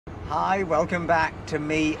Hi, welcome back to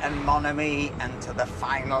me and Mon Ami and to the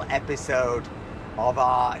final episode of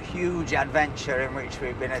our huge adventure in which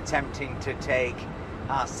we've been attempting to take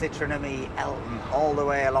our Citroën Ami Elton all the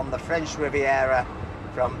way along the French Riviera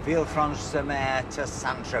from Villefranche-sur-Mer to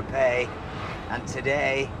Saint-Tropez, and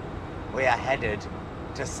today we are headed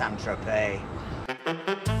to Saint-Tropez.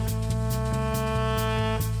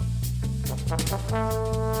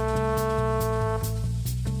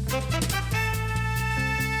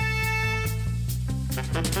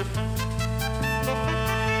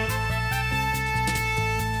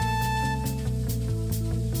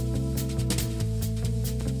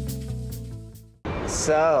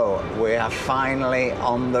 So we are finally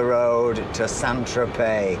on the road to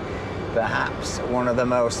Saint-Tropez, perhaps one of the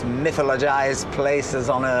most mythologized places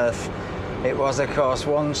on earth. It was, of course,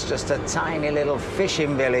 once just a tiny little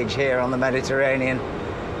fishing village here on the Mediterranean,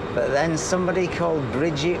 but then somebody called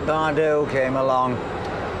Brigitte Bardot came along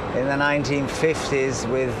in the 1950s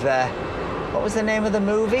with, what was the name of the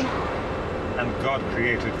movie? And God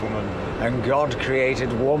Created Woman. And God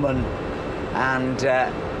Created Woman. And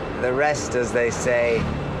the rest, as they say,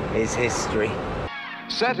 is history.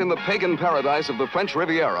 Set in the pagan paradise of the French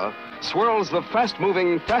Riviera, swirls the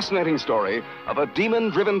fast-moving, fascinating story of a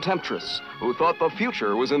demon-driven temptress who thought the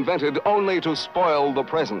future was invented only to spoil the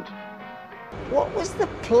present. What was the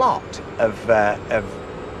plot of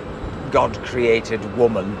God Created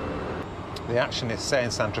Woman? The action is set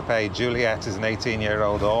in Saint-Tropez. Juliette is an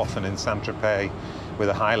 18-year-old orphan in Saint-Tropez with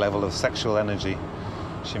a high level of sexual energy.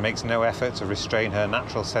 She makes no effort to restrain her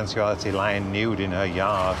natural sensuality lying nude in her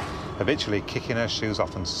yard, habitually kicking her shoes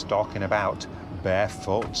off and stalking about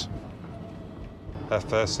barefoot. Her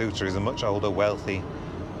first suitor is a much older, wealthy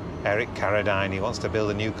Eric Carradine. He wants to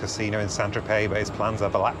build a new casino in Saint-Tropez, but his plans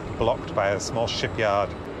are blocked by a small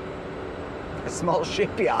shipyard. A small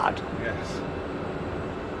shipyard? Yes.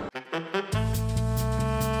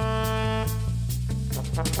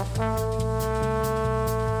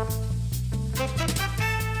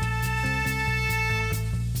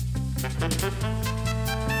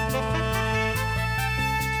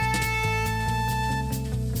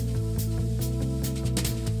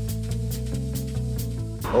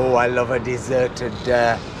 Oh, I love a deserted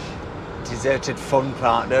fun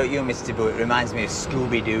park, don't you, Mr. Boo? It reminds me of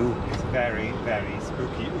Scooby-Doo. It's very, very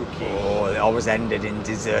spooky-ooky. Oh, it always ended in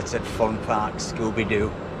deserted fun park,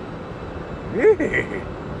 Scooby-Doo. Is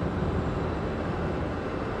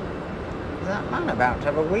that man about to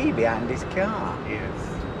have a wee behind his car? He is,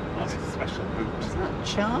 on his special boot. Isn't that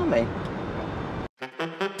charming?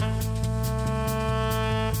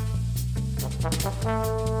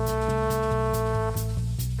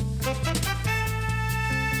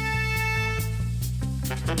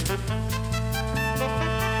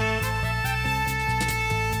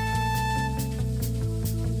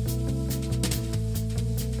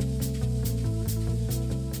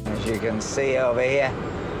 As you can see over here,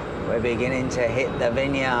 we're beginning to hit the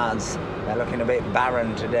vineyards. They're looking a bit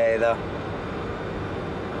barren today, though,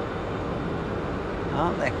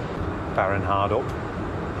 aren't they? Barren hard up.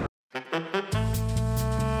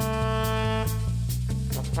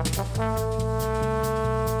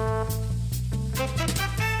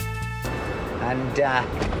 And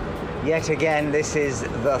yet again, this is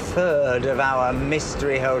the third of our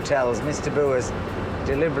mystery hotels. Mr. Boo has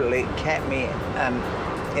deliberately kept me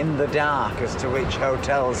in the dark as to which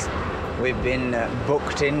hotels we've been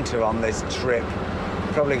booked into on this trip.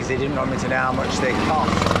 Probably because he didn't want me to know how much they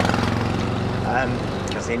cost.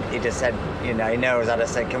 Because he just said, you know, he knows I'd have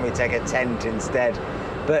said, can we take a tent instead?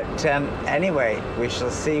 But anyway, we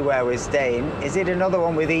shall see where we're staying. Is it another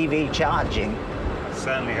one with EV charging?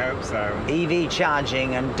 Certainly hope so. EV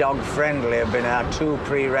charging and dog-friendly have been our two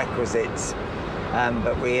prerequisites.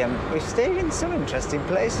 But we've stayed in some interesting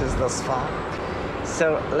places thus far.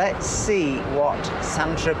 So let's see what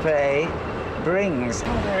Saint-Tropez brings.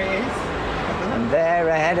 Oh, there it is. And there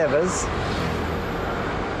ahead of us,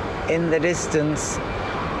 in the distance,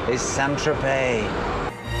 is Saint-Tropez.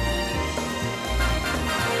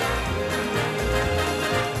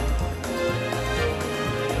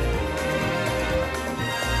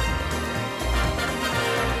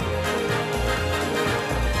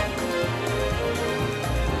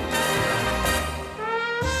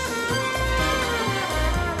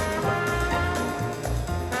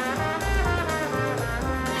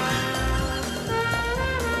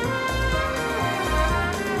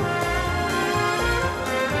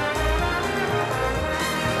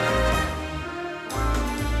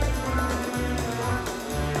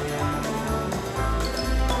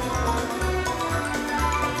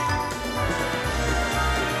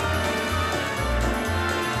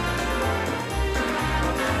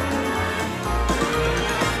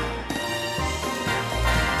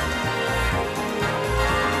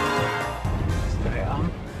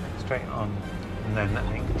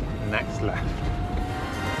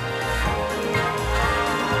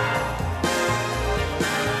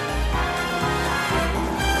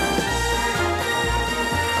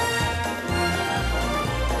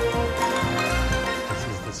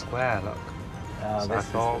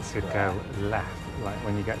 thought you'd go left, like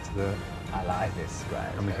when you get to the... I like this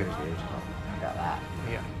square. And we It's could... very beautiful. Look at that.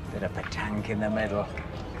 Yeah. Bit of petanque in the middle.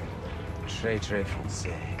 Très, très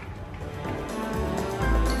foncé.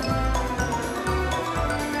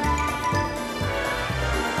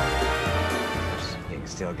 You can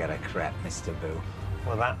still get a crepe, Mr. Boo.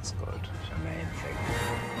 Well, that's good. That's the main thing.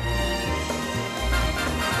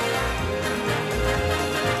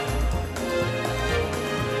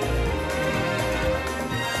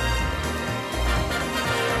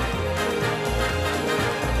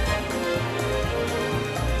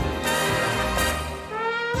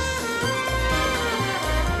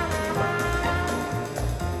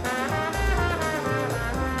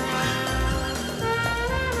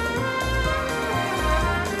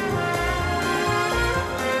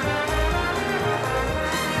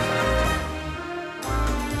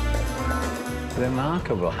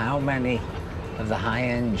 Remarkable how many of the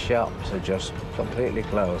high-end shops are just completely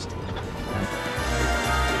closed.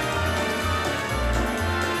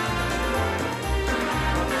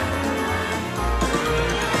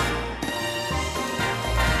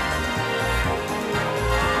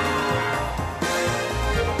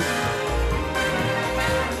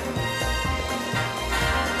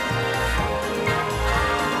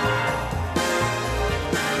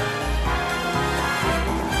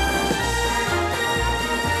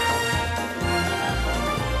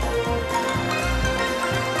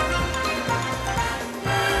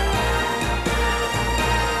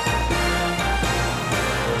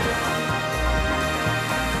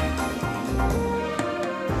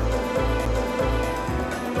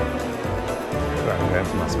 I'm going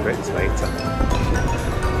for my spritz later.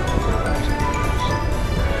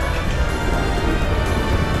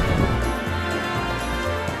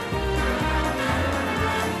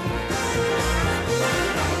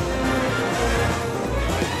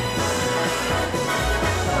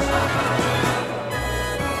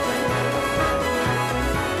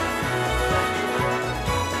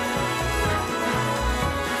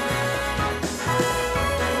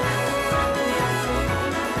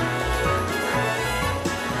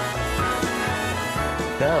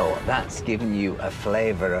 So that's given you a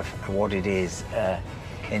flavour of what it is,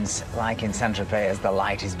 like in Saint-Tropez, as the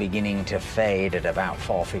light is beginning to fade at about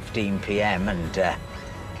 4:15 p.m. and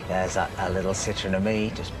there's a little Citroen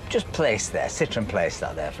me just placed there, Citroen placed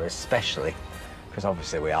that there for us specially, because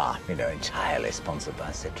obviously we are, you know, entirely sponsored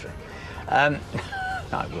by Citroen. I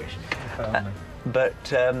wish.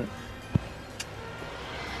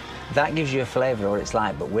 That gives you a flavour of what it's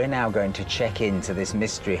like, but we're now going to check into this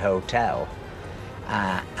mystery hotel.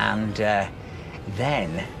 And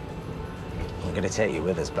then, we're going to take you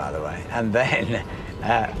with us, by the way, and then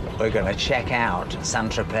we're going to check out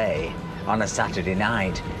Saint-Tropez on a Saturday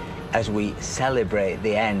night as we celebrate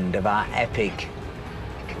the end of our epic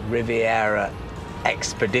Riviera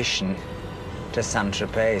expedition to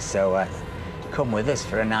Saint-Tropez. So come with us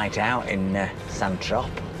for a night out in Saint-Trop.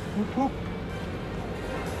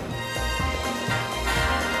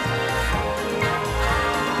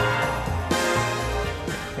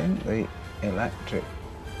 I think the electric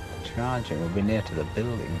charging would be near to the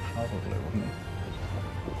building, probably, wouldn't it?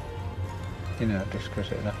 You know, just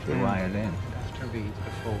because it'd have to be wired in. I'd have to read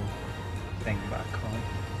the full thing, but I can't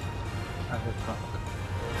have a park.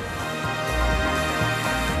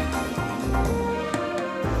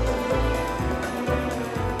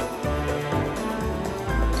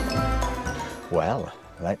 Well,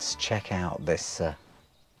 let's check out this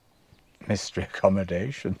mystery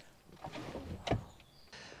accommodation.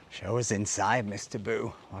 Show us inside, Mr.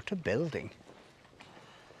 Boo. What a building.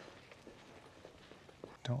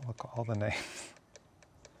 Don't look at all the names.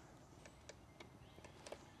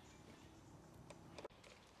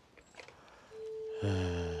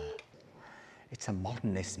 It's a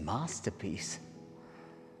modernist masterpiece.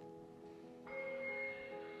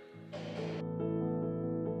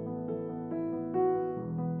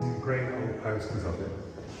 Great old posters of it.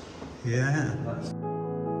 Yeah.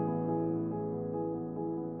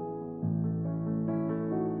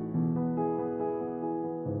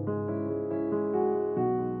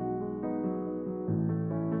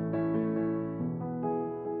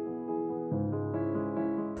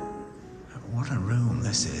 What a room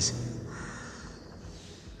this is.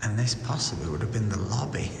 And this possibly would have been the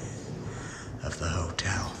lobby of the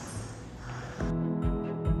hotel.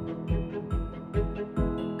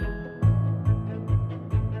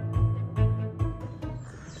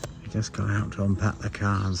 We just got out to unpack the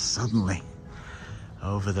cars. Suddenly,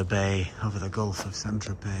 over the bay, over the Gulf of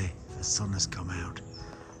Saint-Tropez, the sun has come out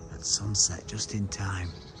at sunset just in time.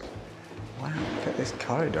 Wow, look at this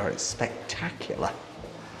corridor, it's spectacular.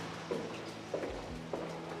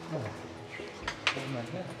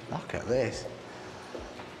 look at this.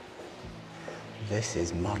 This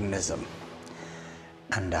is modernism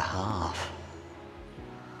and a half.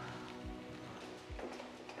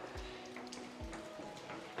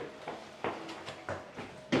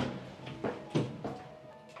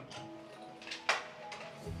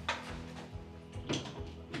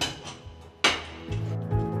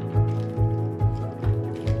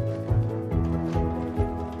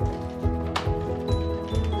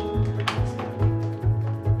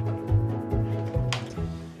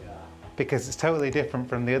 Because it's totally different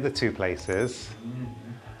from the other two places.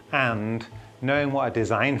 And knowing what a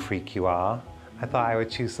design freak you are, I thought I would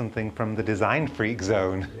choose something from the design freak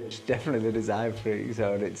zone. It's definitely the design freak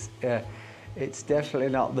zone. It's definitely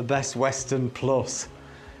not the best Western plus.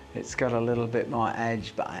 It's got a little bit more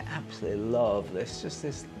edge, but I absolutely love this. Just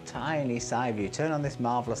this tiny side view. Turn on this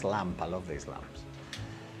marvelous lamp. I love these lamps.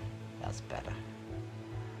 That's better.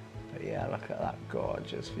 But yeah, look at that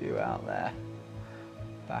gorgeous view out there.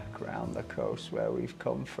 Back round the coast where we've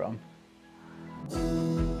come from.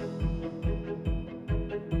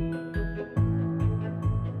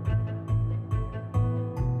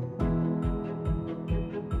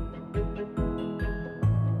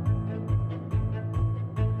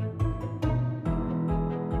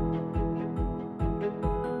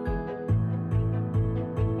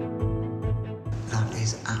 That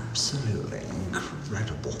is absolutely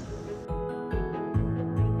incredible.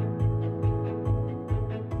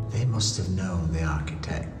 Must have known, the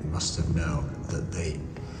architect must have known that the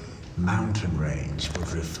mountain range would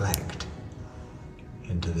reflect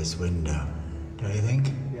into this window. Don't you think?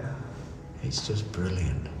 Yeah. It's just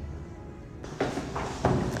brilliant.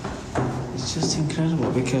 It's just incredible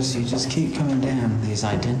because you just keep coming down these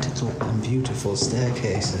identical and beautiful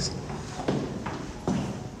staircases.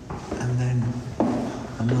 And then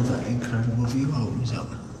another incredible view opens up.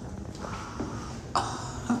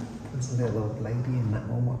 There's a little old lady in that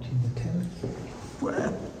one watching the telly.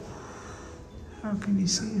 Where? How can you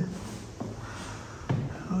see her?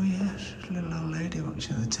 Oh yes, a little old lady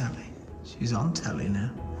watching the telly. She's on telly now.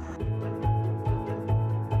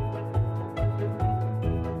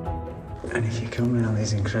 And if you come around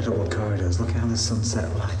these incredible corridors, look how the sunset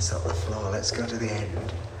lights up the floor. Let's go to the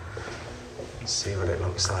end and see what it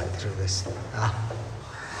looks like through this.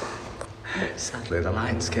 Sadly the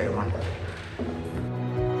lights came on.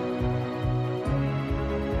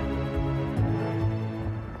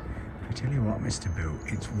 Tell you what, Mr. Boo,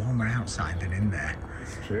 it's warmer outside than in there.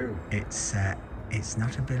 It's true. It's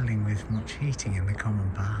not a building with much heating in the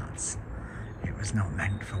common parts. It was not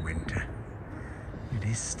meant for winter. It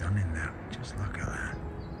is stunning though. Just look at that.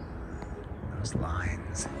 Those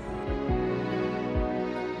lines.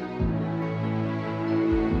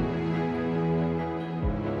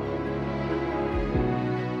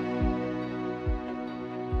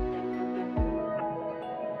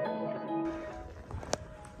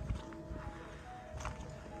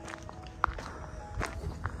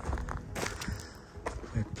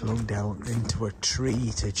 Plugged out into a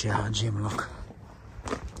tree to charge him, look.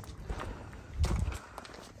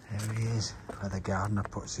 There he is, where the gardener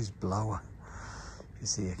puts his blower. You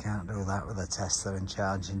see, you can't do that with a Tesla and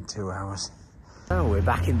charge in 2 hours. So we're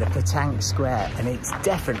back in the Petanque Square, and it's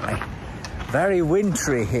definitely very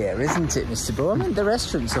wintry here, isn't it, Mr. Bo? I mean, the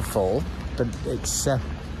restaurants are full, but it's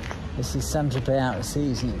this is Saint-Tropez out of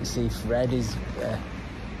season. You can see Fred is, I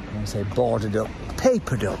want to say boarded up,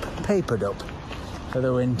 papered up for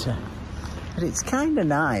the winter, but it's kind of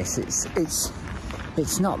nice. It's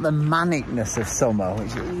not the manicness of summer,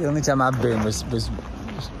 which the only time I've been was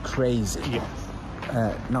crazy.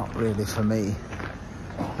 Yeah. Not really for me,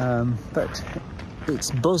 but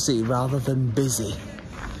it's buzzy rather than busy.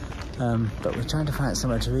 But we're trying to find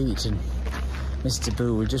somewhere to eat, and Mr.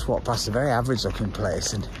 Boo, we just walked past a very average looking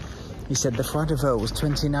place, and he said the foie de veau was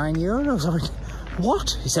 29 euros. I went,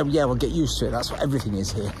 what? He said, yeah, we'll get used to it. That's what everything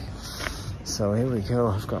is here. So here we go,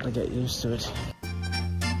 I've got to get used to it.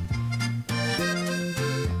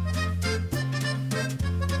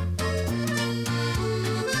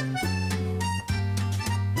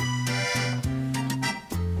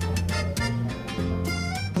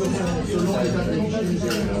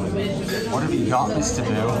 What have you got, Mr.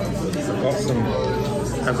 Boo?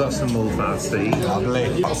 I've got some mulfarsi.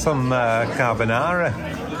 Lovely. Got some carbonara.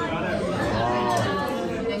 Oh,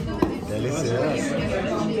 delicious.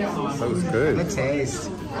 That was good. Good taste.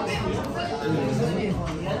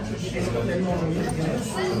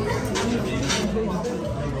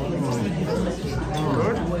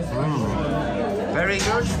 Good? Very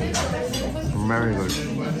good? Very good.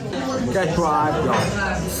 Guess what I've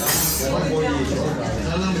got?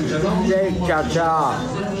 Steak tartare.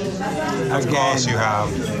 Of course you have.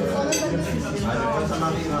 I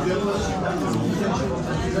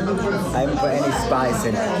haven't put any spice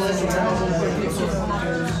in.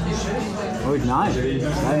 Oh, it's nice. Very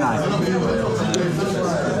nice.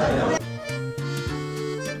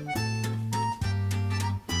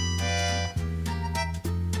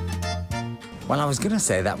 Well, I was going to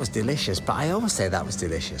say that was delicious, but I always say that was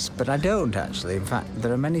delicious, but I don't actually. In fact,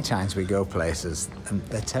 there are many times we go places and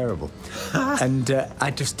they're terrible. And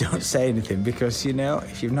I just don't say anything because, you know,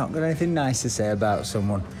 if you've not got anything nice to say about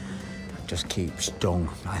someone, just keep stung,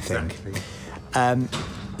 I think. Exactly.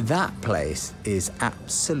 That place is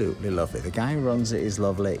absolutely lovely. The guy who runs it is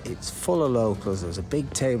lovely. It's full of locals. There's a big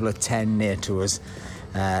table of 10 near to us.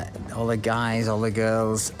 All the guys, all the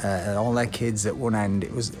girls, all their kids at one end.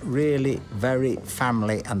 It was really very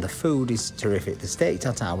family, and the food is terrific. The steak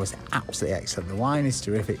tartare was absolutely excellent. The wine is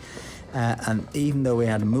terrific. And even though we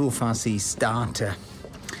had a mille farci starter,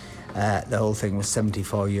 the whole thing was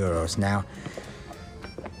 €74. Now,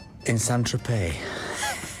 in Saint-Tropez,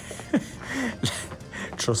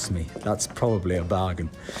 trust me, that's probably a bargain.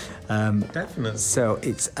 Definitely. So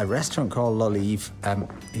it's a restaurant called L'Olive.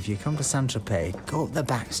 If you come to Saint-Tropez, go up the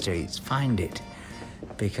back streets, find it,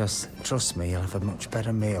 because trust me, you'll have a much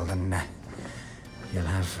better meal than you'll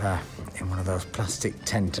have in one of those plastic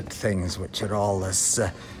tented things, which are all, as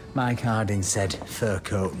Mike Harding said, fur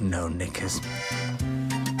coat and no knickers.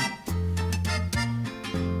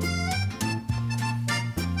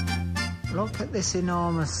 Look at this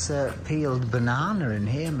enormous peeled banana in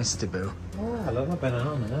here, Mr. Boo. Oh, I love a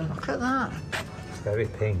banana. Look at that. It's very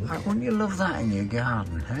pink. Wouldn't you love that in your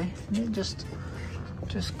garden, eh? Isn't it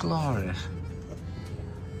just glorious?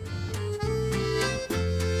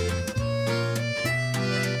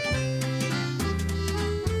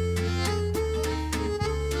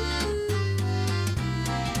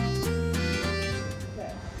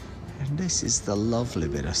 This is the lovely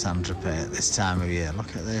bit of Saint-Tropez at this time of year.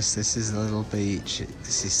 Look at this. This is the little beach.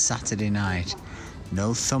 This is Saturday night.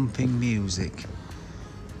 No thumping music.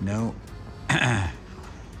 No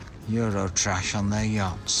Euro trash on their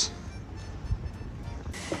yachts.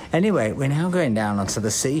 Anyway, we're now going down onto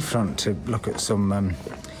the seafront to look at some,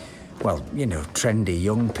 well, you know, trendy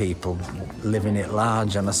young people living it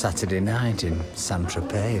large on a Saturday night in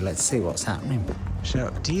Saint-Tropez. Let's see what's happening.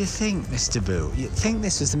 So, do you think, Mr. Boo, you think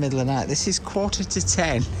this was the middle of the night? This is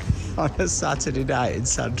 10:15 on a Saturday night in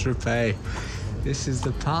Saint-Tropez. This is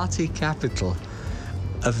the party capital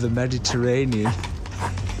of the Mediterranean.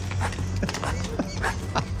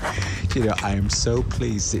 You know, I am so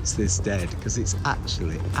pleased it's this dead, because it's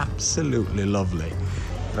actually absolutely lovely.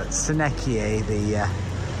 But Senequier, the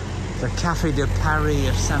Café de Paris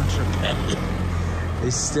of Saint-Tropez,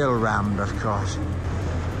 is still rammed, of course.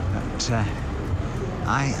 But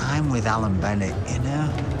I'm with Alan Bennett, you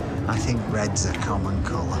know. I think red's a common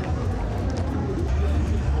colour.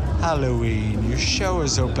 Halloween, you show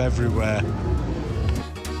us up everywhere.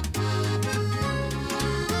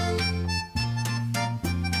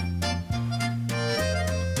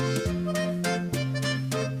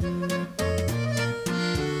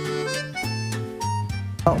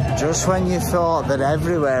 Just when you thought that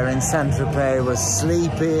everywhere in Saint-Tropez was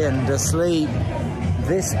sleepy and asleep,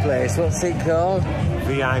 this place, what's it called?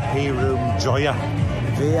 VIP Room Joya.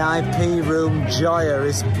 VIP Room Joya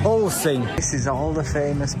is pulsing. This is all the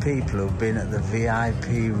famous people who've been at the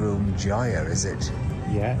VIP Room Joya, is it?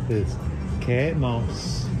 Yeah, there's Kate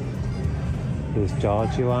Moss, there's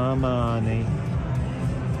Giorgio Armani,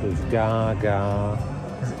 there's Gaga,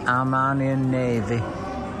 There's Armani and Navy.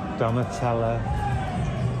 Donatella,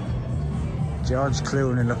 George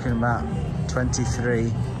Clooney looking about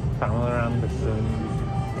 23. Pamela Anderson,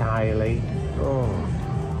 Kylie. Oh.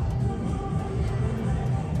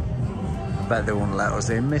 I bet they won't let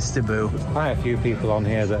us in, Mr. Boo. There's quite a few people on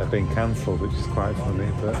here that have been cancelled, which is quite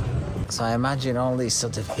funny, but... So I imagine all these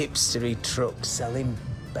sort of hipstery trucks selling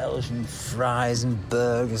Belgian fries and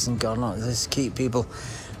burgers and God knows, this keep people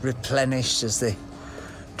replenished as they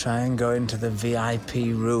try and go into the VIP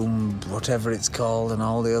room, whatever it's called, and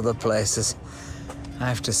all the other places. I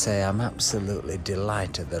have to say, I'm absolutely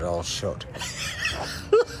delighted they're all shut.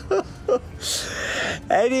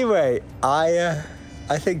 Anyway, I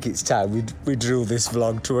think it's time we drew this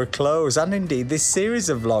vlog to a close, and indeed this series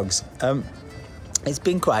of vlogs. It's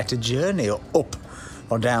been quite a journey up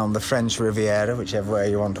or down the French Riviera, whichever way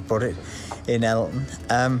you want to put it, in Elton.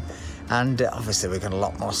 And obviously we've got a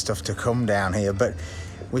lot more stuff to come down here, but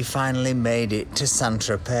we finally made it to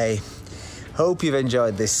Saint-Tropez. Hope you've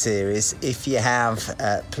enjoyed this series. If you have,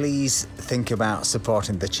 please think about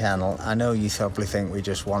supporting the channel. I know you probably think we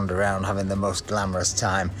just wander around having the most glamorous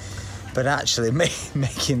time. But actually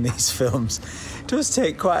making these films does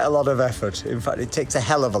take quite a lot of effort. In fact, it takes a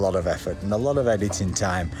hell of a lot of effort and a lot of editing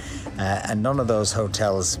time. And none of those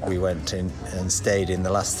hotels we went in and stayed in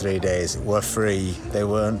the last 3 days were free. They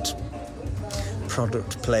weren't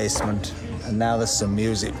product placement. And now there's some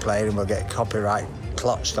music playing and we'll get copyright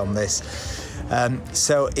clutched on this.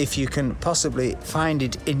 So if you can possibly find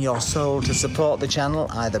it in your soul to support the channel,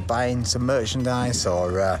 either buying some merchandise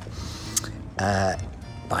or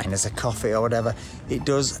buying us a coffee or whatever, it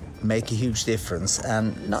does make a huge difference,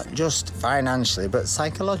 and not just financially but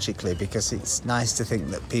psychologically, because it's nice to think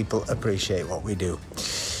that people appreciate what we do.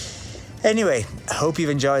 Anyway, I hope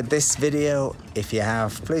you've enjoyed this video. If you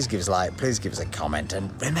have, please give us a like, please give us a comment, and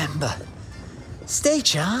remember, stay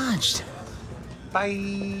charged.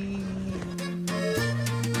 Bye.